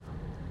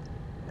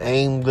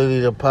Aim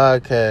Liddy the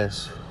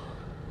podcast.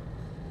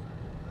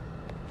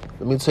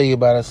 Let me tell you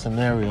about a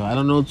scenario. I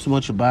don't know too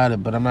much about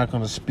it, but I'm not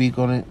going to speak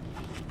on it.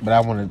 But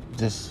I want to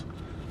just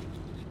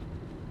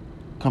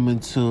come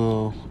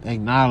into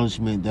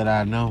acknowledgement that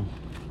I know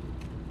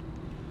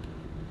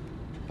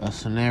a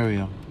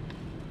scenario.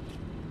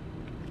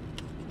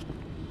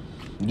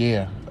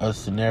 Yeah, a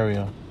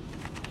scenario.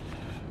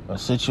 A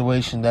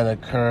situation that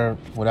occurred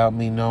without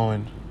me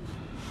knowing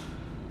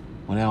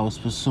when I was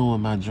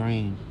pursuing my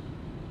dream,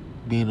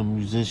 being a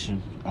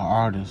musician, an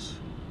artist.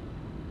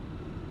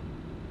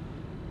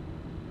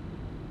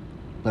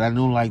 But I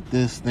knew like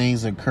this,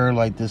 things occur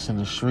like this in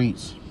the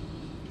streets.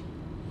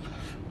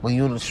 When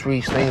you're in the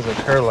streets, things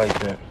occur like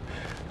that.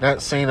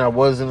 Not saying I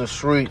was in the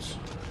streets,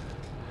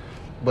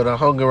 but I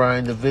hung around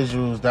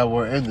individuals that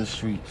were in the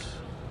streets.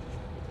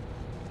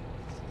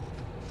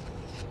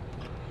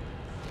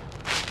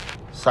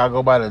 So I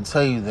go by to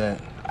tell you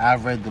that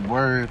I've read the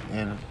word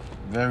and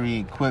very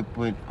equipped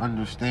with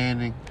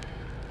understanding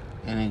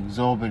and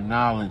absorbing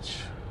knowledge.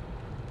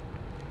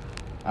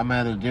 I'm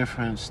at a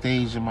different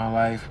stage in my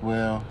life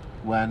where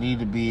I need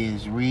to be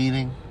is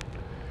reading,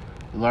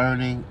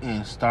 learning,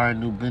 and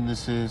starting new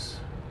businesses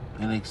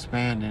and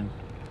expanding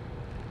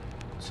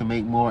to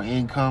make more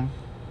income,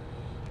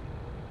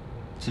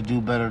 to do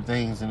better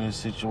things in this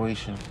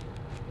situation.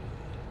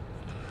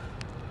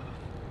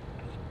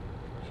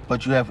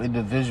 But you have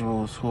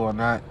individuals who are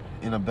not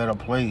in a better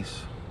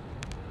place,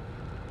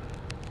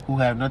 who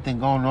have nothing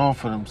going on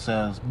for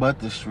themselves but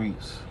the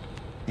streets.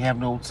 They have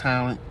no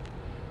talent.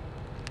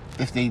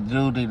 If they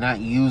do, they're not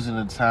using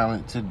the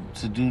talent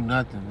to do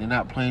nothing. They're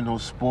not playing no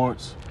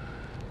sports.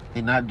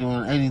 They're not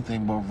doing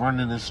anything but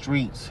running the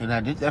streets. And I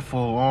did that for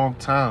a long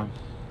time.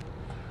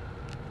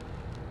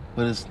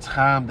 But it's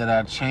time that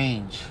I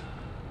change.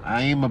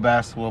 I am a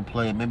basketball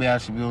player. Maybe I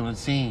should be on the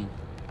team.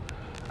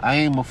 I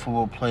am a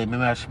football player.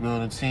 Maybe I should be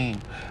on the team.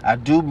 I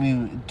do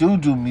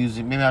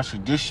music. Maybe I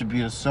should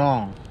distribute a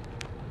song.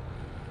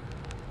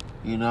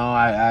 You know,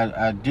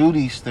 I do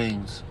these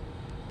things.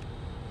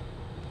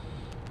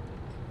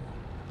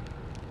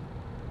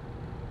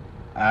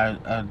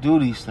 I do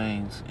these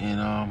things,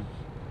 and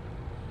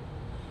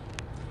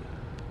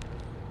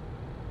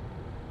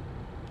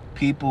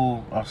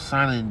people are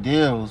signing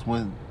deals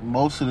when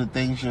most of the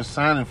things you're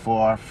signing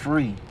for are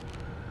free.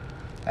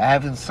 I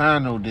haven't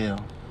signed no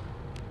deal.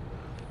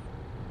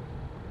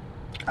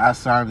 I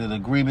signed an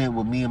agreement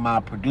with me and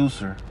my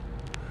producer.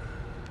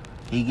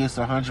 He gets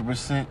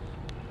 100%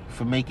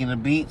 for making the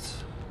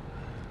beats.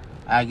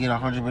 I get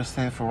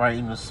 100% for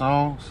writing the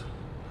songs.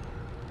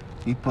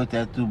 We put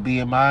that through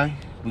BMI.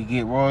 We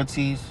get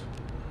royalties.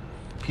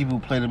 People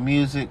play the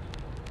music.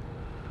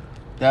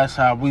 That's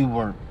how we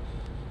work.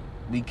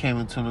 We came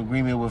into an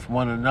agreement with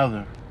one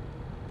another.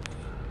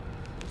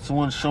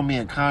 Someone showed me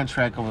a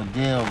contract of a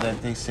deal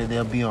that they said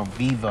they'll be on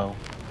Vivo.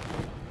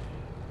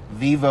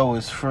 Vivo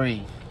is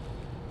free.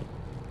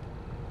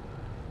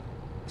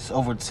 It's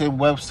over 10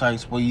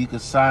 websites where you can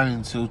sign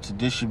into to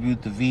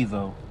distribute the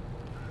Vivo.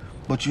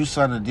 But you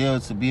sign a deal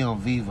to be on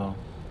Vivo.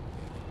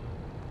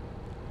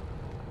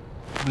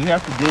 We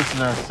have to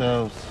distance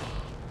ourselves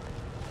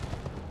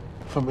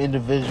from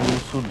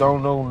individuals who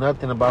don't know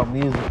nothing about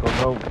music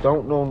or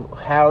don't know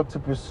how to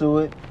pursue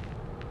it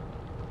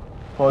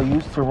or are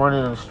used to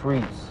running the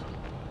streets.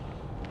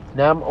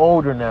 Now I'm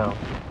older now.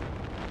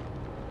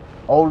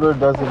 Older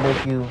doesn't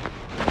make you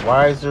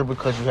wiser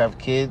because you have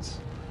kids.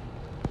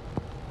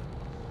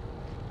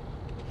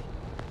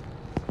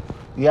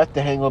 You have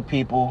to hang with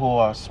people who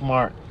are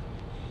smart,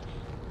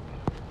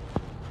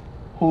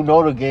 who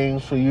know the game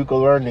so you can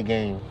learn the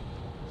game.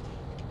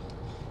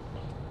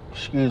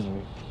 Excuse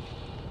me.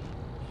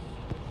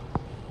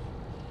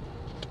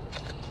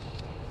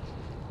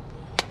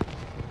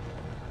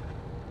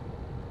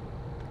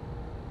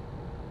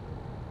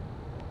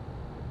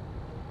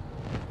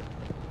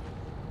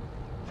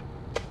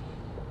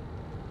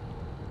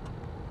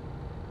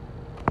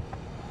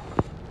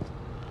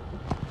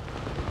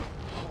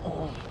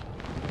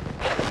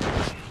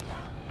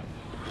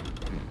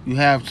 You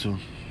have to.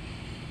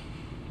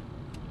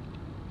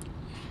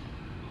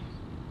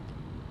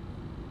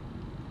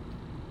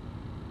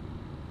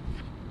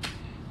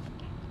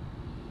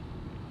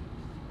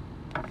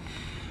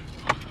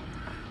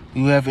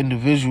 You have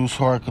individuals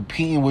who are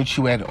competing with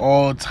you at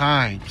all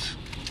times.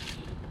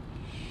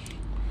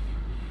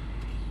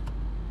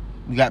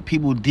 You got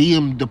people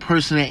DM the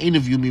person that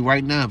interviewed me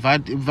right now.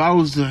 If I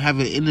was to have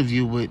an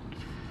interview with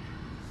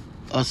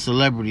a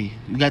celebrity,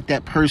 you got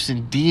that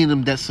person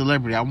DM that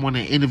celebrity. I want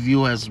to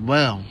interview as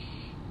well.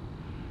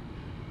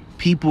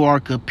 People are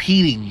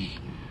competing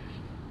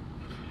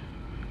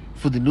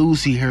for the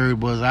news he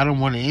heard was, I don't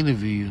want to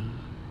interview you.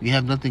 You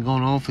have nothing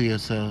going on for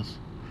yourselves.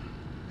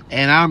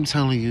 And I'm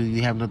telling you,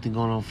 you have nothing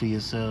going on for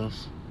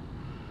yourselves.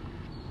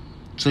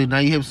 So now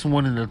you have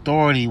someone in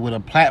authority with a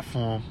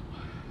platform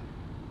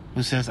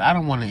who says, I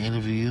don't want to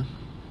interview you.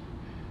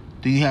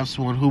 Do you have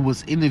someone who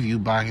was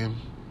interviewed by him,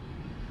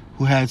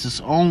 who has his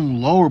own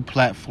lower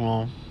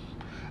platform?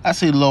 I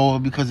say lower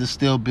because it's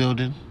still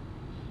building.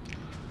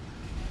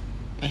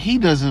 And he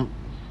doesn't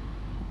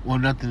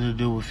want nothing to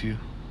do with you.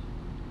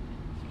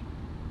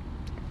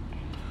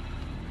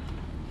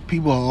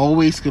 People are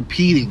always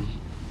competing.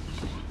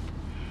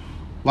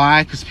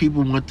 Why? Because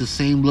people want the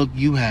same look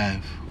you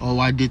have. Oh,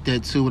 I did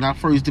that too. When I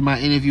first did my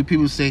interview,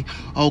 people say,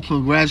 oh,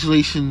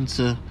 congratulations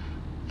to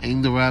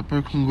Aim the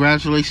Rapper.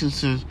 Congratulations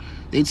to...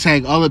 They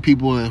tag other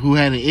people who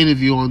had an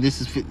interview on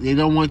This Is Fit. They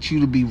don't want you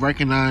to be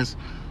recognized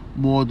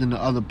more than the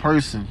other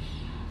person.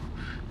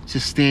 To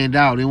stand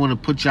out. They want to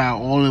put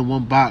y'all all in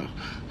one box.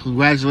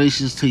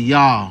 Congratulations to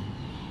y'all.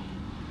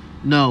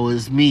 No,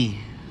 it's me.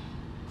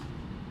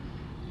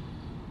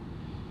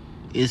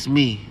 It's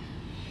me.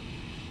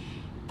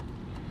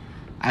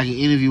 I can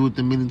interview with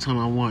them anytime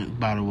I want,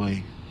 by the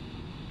way.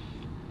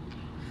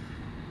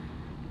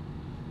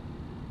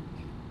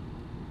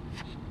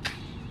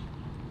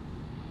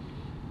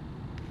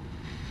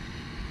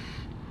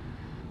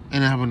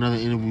 And I have another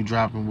interview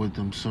dropping with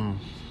them soon.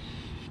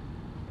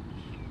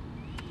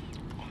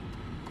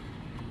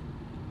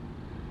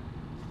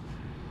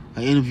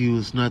 An interview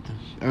is nothing.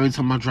 Every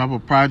time I drop a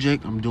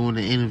project, I'm doing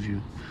an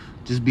interview.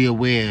 Just be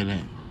aware of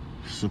that.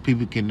 So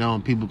people can know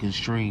and people can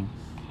stream.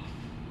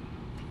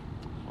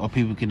 Or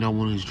people can know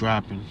when it's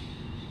dropping.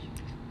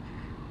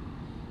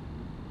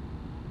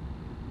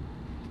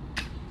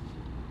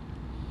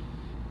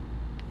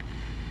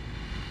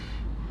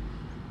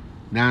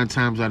 Nine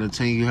times out of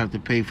 10, you have to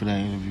pay for that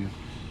interview.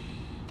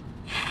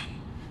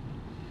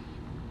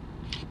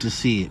 To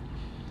see it.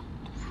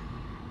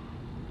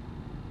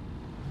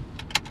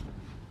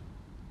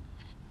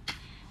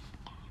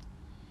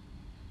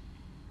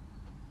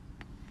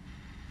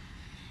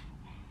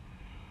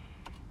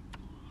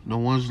 No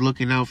one's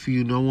looking out for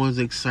you. No one's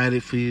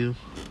excited for you.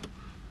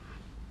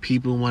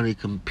 People want to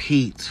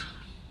compete.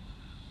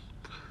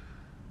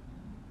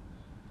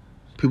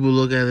 People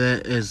look at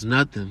that as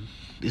nothing.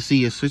 They see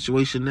your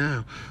situation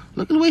now.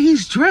 Look at the way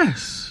he's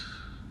dressed.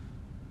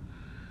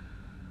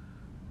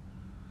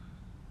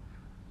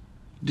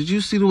 Did you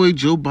see the way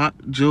Joe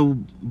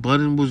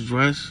Budden was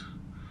dressed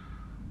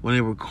when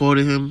they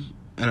recorded him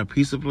at a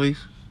pizza place?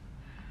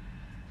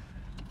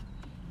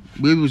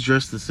 He was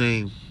dressed the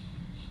same.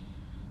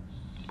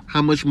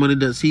 How much money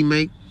does he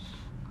make?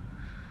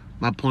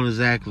 My point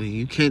exactly.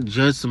 You can't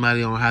judge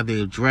somebody on how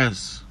they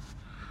dress.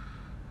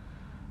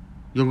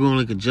 You're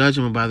going to judge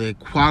them by their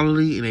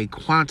quality and their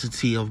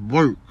quantity of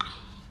work.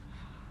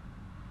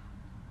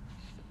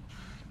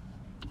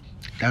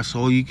 That's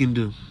all you can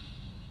do.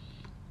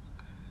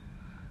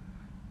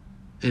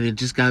 And it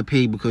just got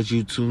paid because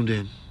you tuned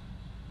in.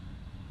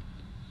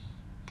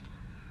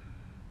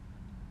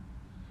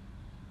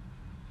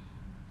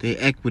 Their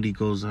equity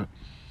goes up.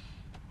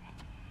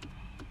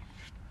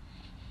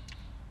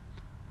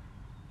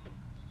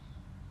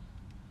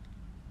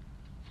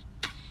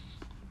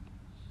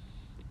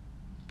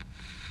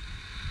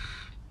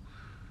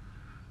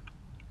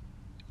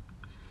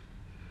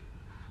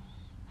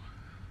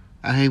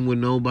 I hang with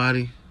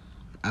nobody.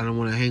 I don't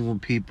want to hang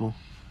with people.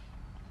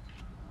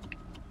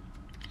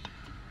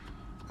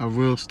 I'm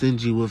real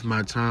stingy with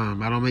my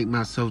time. I don't make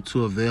myself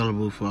too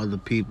available for other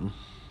people.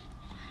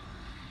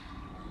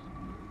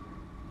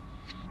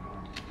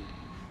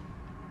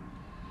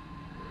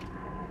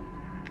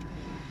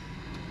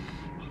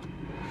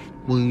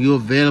 When you're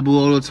available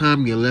all the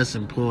time, you're less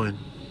important.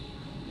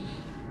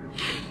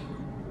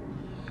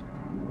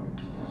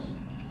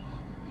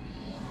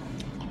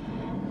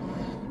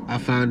 I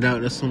found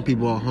out that some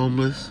people are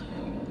homeless.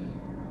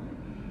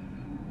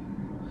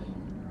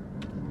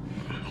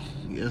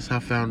 Yes, I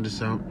found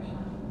this out.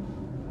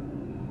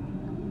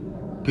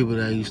 People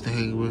that I used to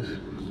hang with.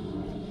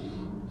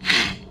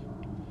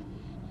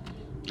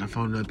 I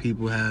found that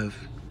people are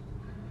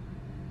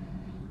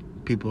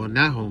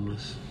not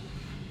homeless.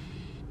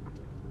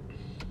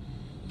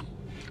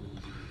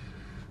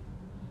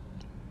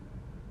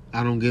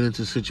 I don't get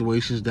into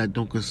situations that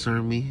don't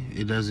concern me.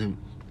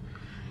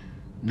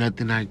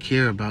 Nothing I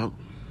care about.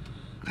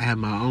 I have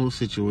my own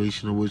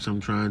situation in which I'm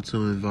trying to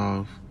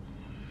involve.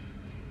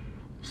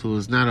 So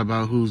it's not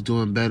about who's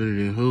doing better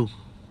than who.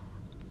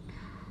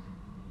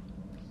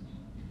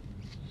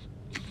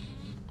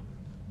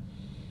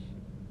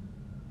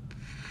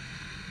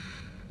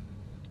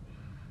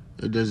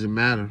 It doesn't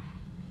matter.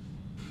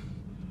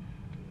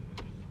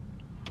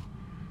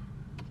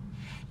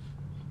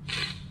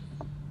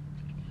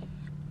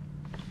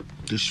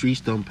 The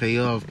streets don't pay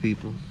off,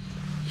 people.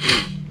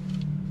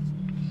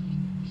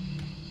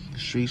 The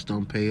streets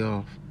don't pay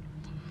off.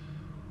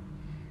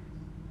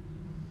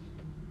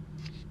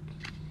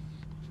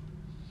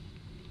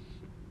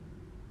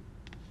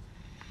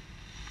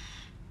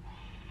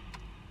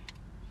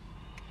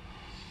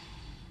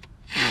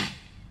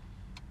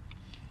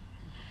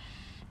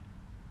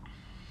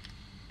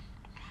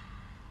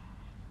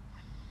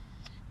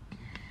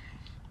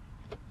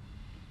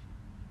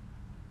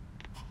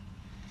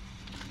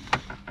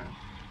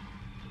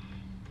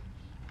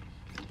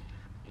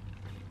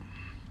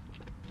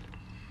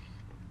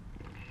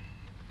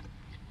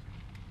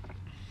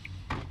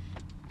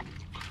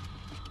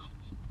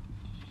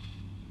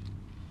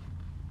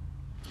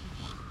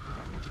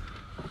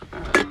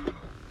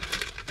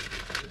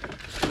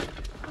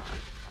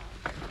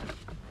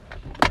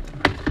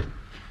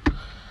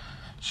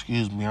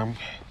 Excuse me, I'm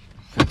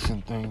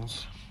fixing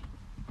things.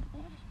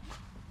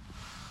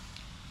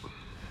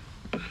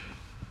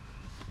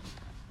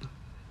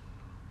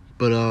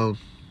 But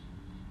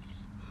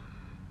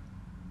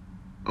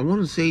I want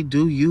to say,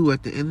 do you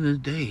at the end of the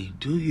day.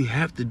 Do you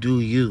have to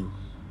do you?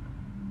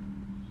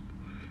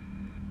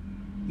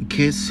 You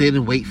can't sit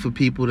and wait for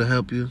people to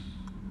help you.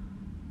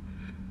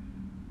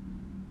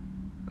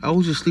 I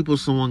was just sleep on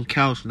someone's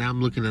couch. Now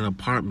I'm looking at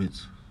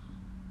apartments.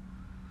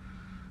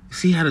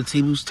 See how the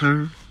tables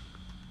turn?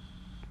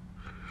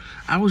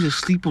 I was just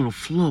sleep on the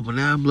floor, but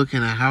now I'm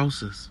looking at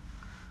houses.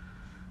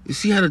 You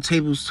see how the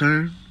tables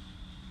turn?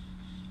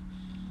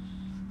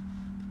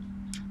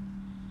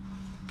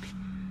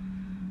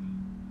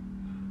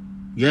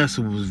 Yes,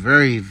 it was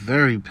very,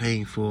 very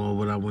painful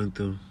what I went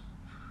through.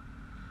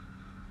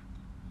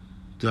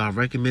 Do I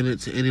recommend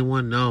it to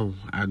anyone? No,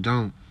 I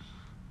don't.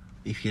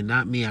 If you're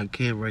not me, I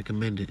can't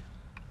recommend it.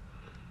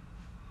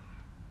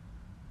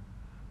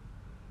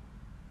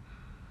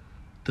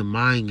 The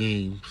mind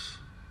games.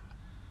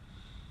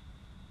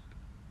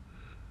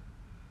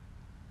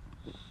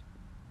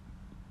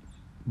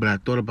 But I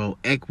thought about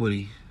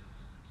equity.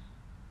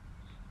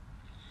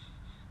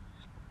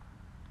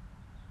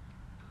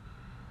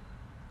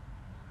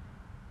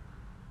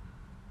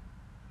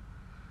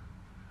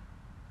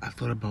 I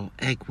thought about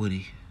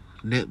equity,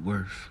 net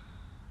worth.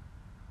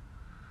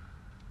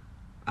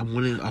 I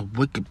wanted a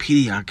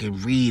Wikipedia I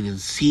can read and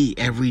see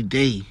every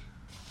day.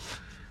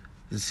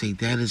 And say,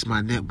 that is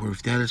my net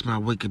worth. That is my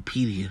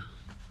Wikipedia.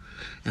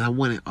 And I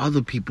wanted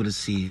other people to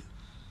see it.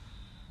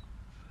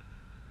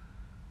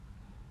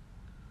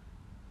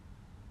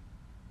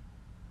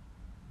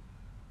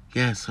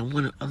 Yes, I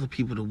wanted other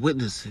people to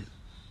witness it.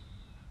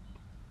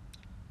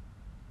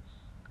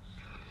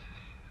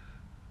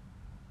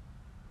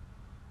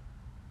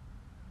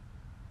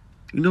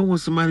 You know when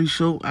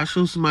I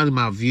show somebody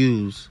my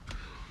views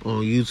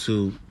on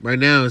YouTube. Right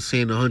now it's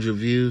saying 100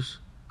 views.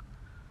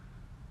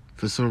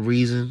 For some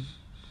reason,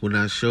 when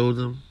I showed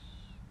them,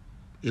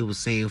 it was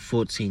saying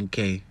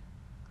 14K.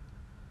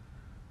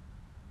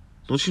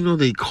 Don't you know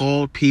they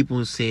called people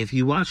and said, if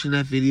you're watching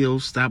that video,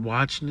 stop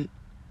watching it?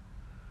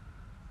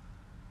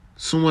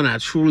 Someone I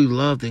truly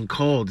loved and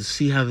called to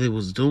see how they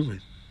was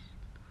doing.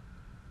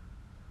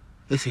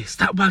 They say,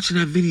 stop watching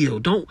that video.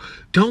 Don't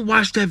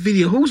watch that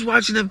video. Who's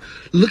watching that?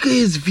 Look at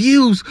his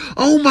views.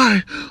 Oh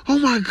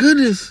my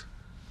goodness.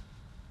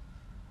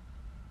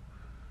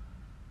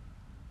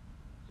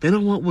 They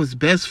don't want what's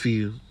best for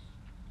you.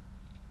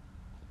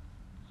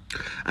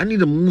 I need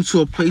to move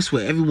to a place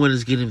where everyone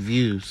is getting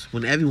views.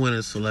 When everyone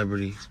is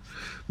celebrity.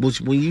 But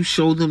when you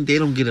show them, they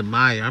don't get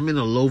admired. I'm in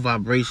a low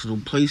vibrational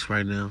place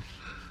right now.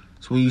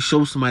 So when you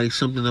show somebody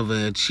something of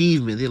an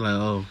achievement, they're like,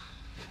 oh,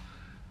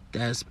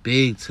 that's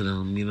big to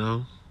them, you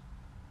know?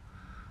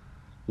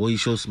 Or you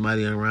show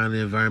somebody around the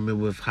environment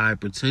with high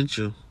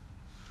potential,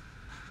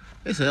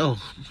 they say,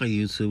 oh, my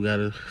YouTube got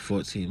a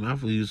 14. My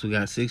YouTube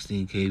got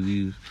 16K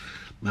views.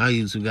 My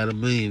YouTube got 1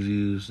 million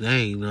views. That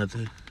ain't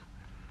nothing.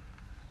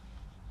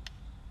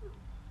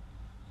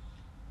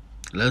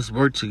 Let's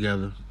work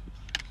together.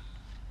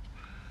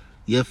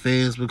 Your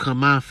fans become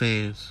my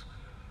fans.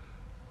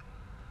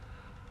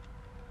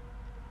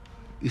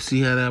 You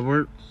see how that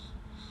works?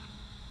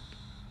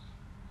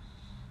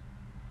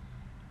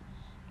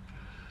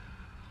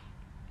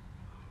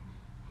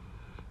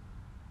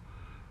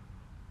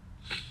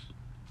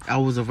 I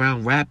was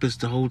around rappers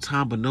the whole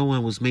time, but no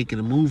one was making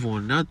a move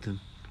on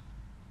nothing.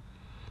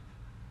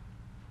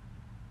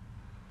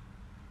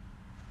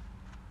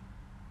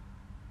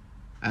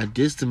 I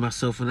distanced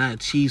myself and I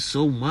achieved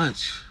so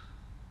much.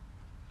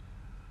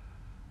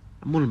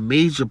 I'm on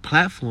major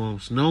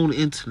platforms, known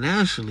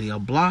internationally. A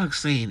blog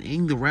saying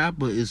Ing the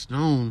Rapper is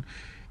known,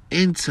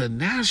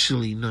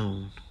 internationally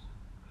known.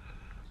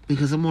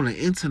 Because I'm on an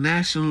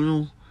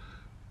international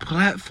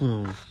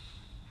platform.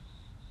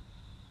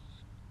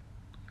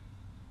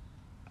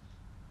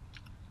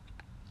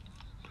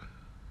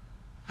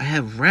 I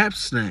have rap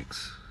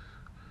snacks.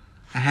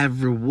 I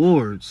have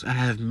rewards. I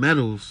have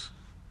medals.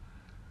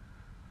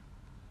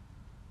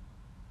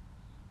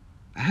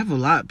 I have a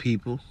lot,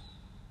 people.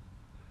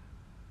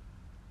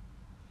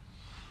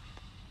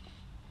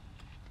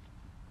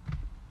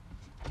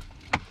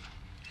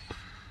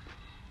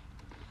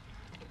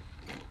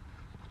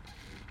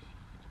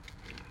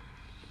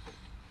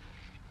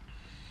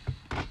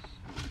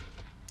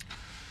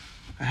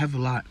 I have a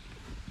lot.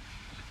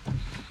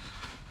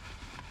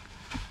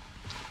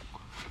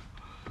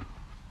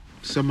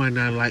 Some might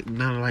not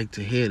like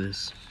to hear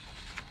this.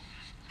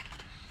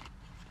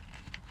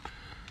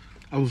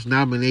 I was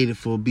nominated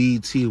for a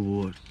BET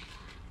Award.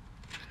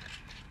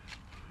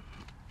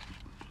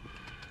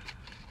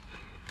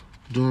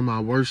 During my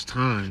worst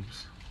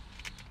times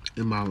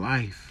in my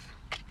life,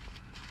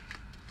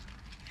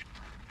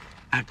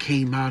 I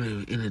came out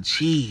and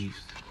achieved.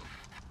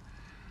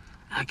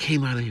 I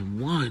came out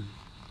and won.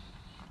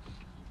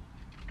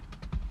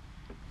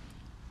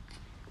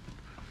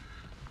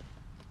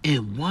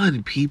 And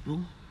won,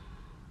 people.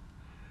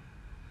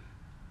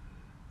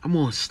 I'm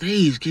on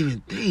stage giving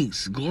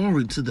thanks,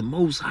 glory to the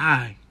Most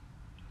High.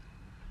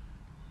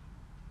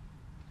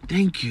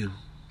 Thank you.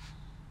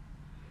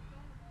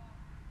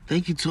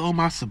 Thank you to all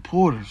my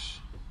supporters.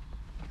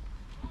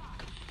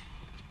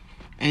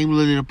 Aim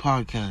Linear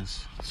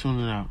Podcast.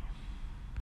 Tune it out.